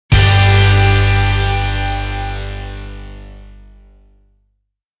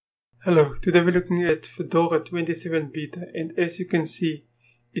Hello, today we're looking at Fedora 27 beta, and as you can see,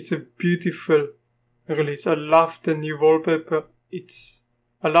 it's a beautiful release. I love the new wallpaper.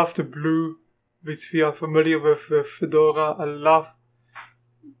 I love the blue, which we are familiar with Fedora. I love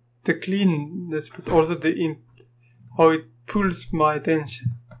the cleanness, but also how it pulls my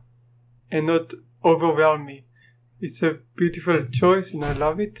attention and not overwhelm me. It's a beautiful choice and I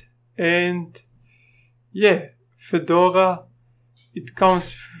love it. And yeah, Fedora, it comes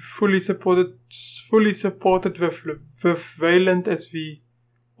fully supported with Wayland, as we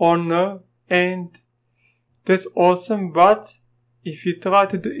all know, and that's awesome. But if you try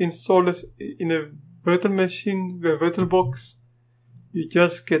to install this in a virtual machine with VirtualBox, you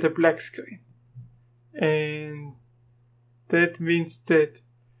just get a black screen, and that means that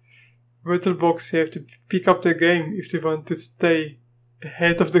VirtualBox have to pick up the game if they want to stay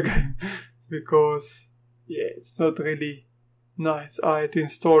ahead of the game, because it's not really nice. I had to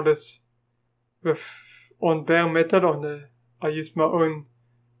install this on bare metal I used my own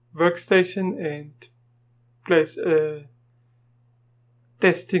workstation and place a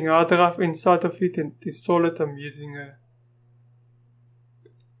testing hard drive inside of it and install it. I'm using a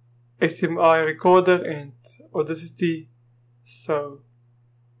HDMI recorder and Audacity, so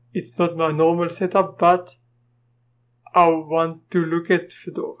it's not my normal setup, but I want to look at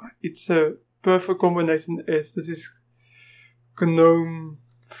Fedora. It's a perfect combination, as this is GNOME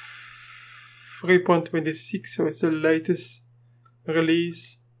 3.26, so it's the latest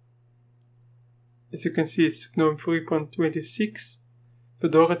release. As you can see, it's GNOME 3.26.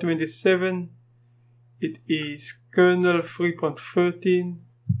 Fedora 27, it is kernel 3.13.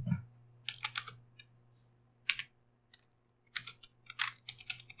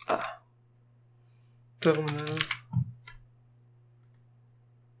 Terminal.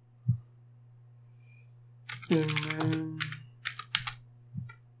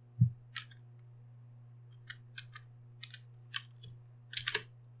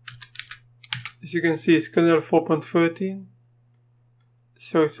 As you can see, it's kernel 4.13,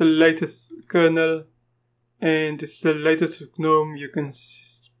 so it's the latest kernel, and it's the latest with GNOME. You can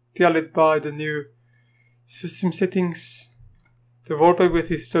tell it by the new system settings. The wallpaper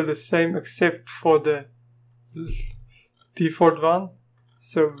is still the same except for the default one,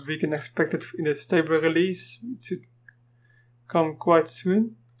 so we can expect it in a stable release. It should come quite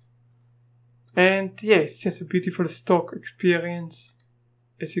soon. And yeah, it's just a beautiful stock experience.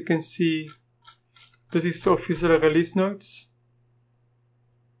 As you can see, this is the official release notes.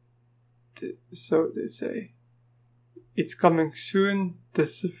 So they say it's coming soon, the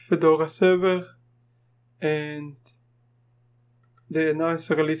Fedora server, and they announced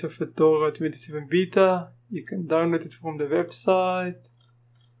the release of Fedora 27 beta. You can download it from the website.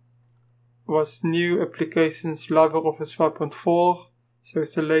 Was new applications LibreOffice 5.4, so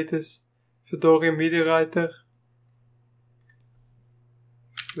it's the latest Fedora media writer.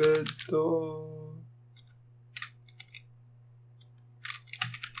 Fedora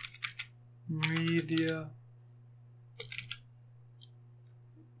media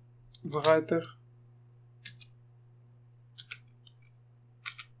writer.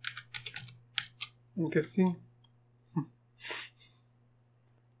 Interesting.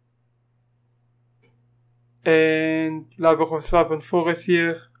 And LibreOffice 5.4 is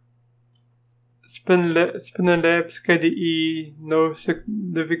here. Spin and Labs, KDE, no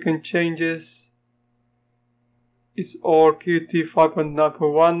significant changes. It's all Qt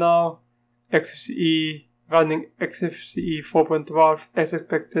 5.9.1 now. XFCE, running XFCE 4.12 as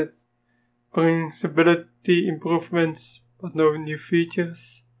expected. Bringing stability improvements, but no new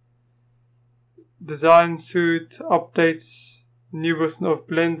features. Design suite updates, new version of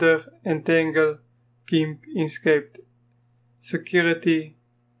Blender, Entangle, GIMP, Inkscape, security.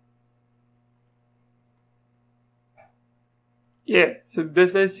 Yeah, so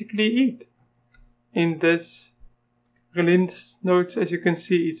that's basically it. In this release notes, as you can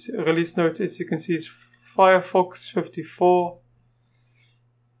see, it's Firefox 54.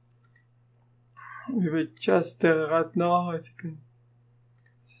 We were just there right now, as you can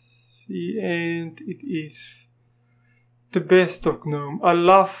see, and it is the best of GNOME. I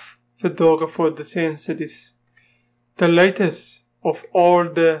love Fedora for the sense that it's the latest of all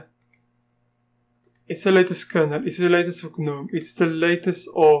it's the latest kernel, it's the latest of GNOME, it's the latest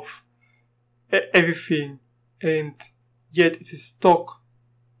of everything, and yet it's a stock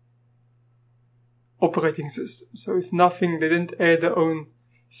operating system. So it's nothing, they didn't add their own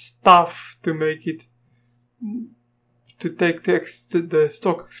stuff to make it, to take the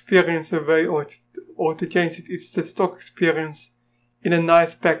stock experience away or to change it. It's the stock experience in a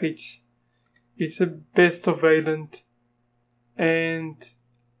nice package. It's the best of Wayland, and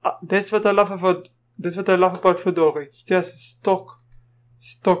that's what I love about Fedora. It's just a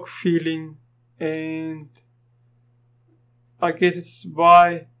stock feeling, and I guess it's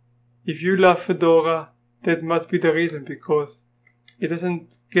why, if you love Fedora, that must be the reason, because it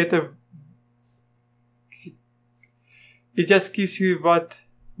doesn't get it just gives you what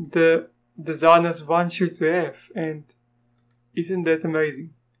the designers want you to have, and isn't that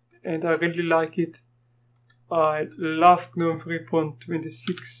amazing? And I really like it. I love GNOME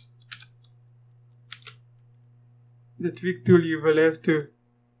 3.26. The tweak tool you will have to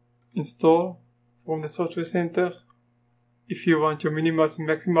install from the software center. If you want your minimize and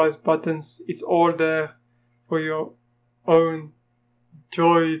maximize buttons, it's all there for your own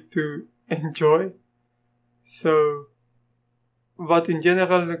joy to enjoy. So, but in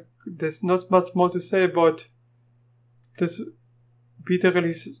general, there's not much more to say about this beta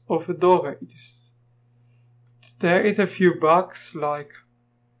release of Fedora. There is a few bugs, like,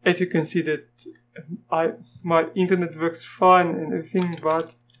 as you can see that my internet works fine and everything,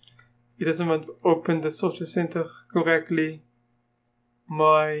 but it doesn't want to open the software center correctly.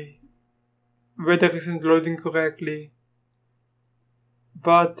 My weather isn't loading correctly.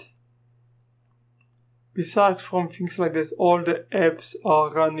 But besides from things like this, all the apps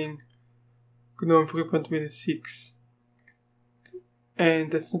are running GNOME 3.26.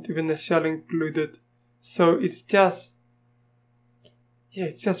 And that's not even a shell included. So it's just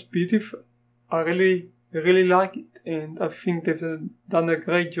beautiful. I really like it, and I think they've done a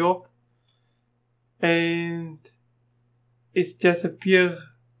great job. And it's just a peer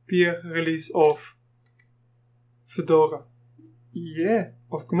release of Fedora. Yeah,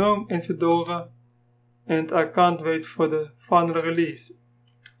 of GNOME and Fedora. And I can't wait for the final release.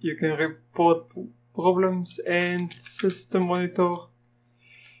 You can report problems and system monitor.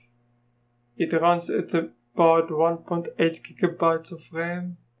 It runs at about 1.8 gigabytes of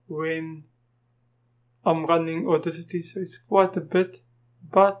RAM when I'm running Audacity, so it's quite a bit.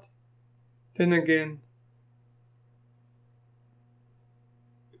 But then again,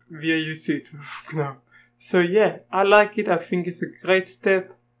 we are used to it with GNOME. So yeah, I like it. I think it's a great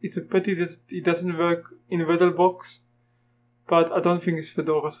step. It's a pity that it doesn't work in VirtualBox, but I don't think it's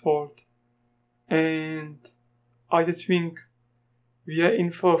Fedora's fault. And I just think we are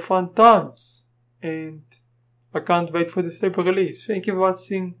in for fun times, and I can't wait for the stable release. Thank you for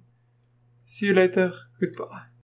watching. See you later. Goodbye.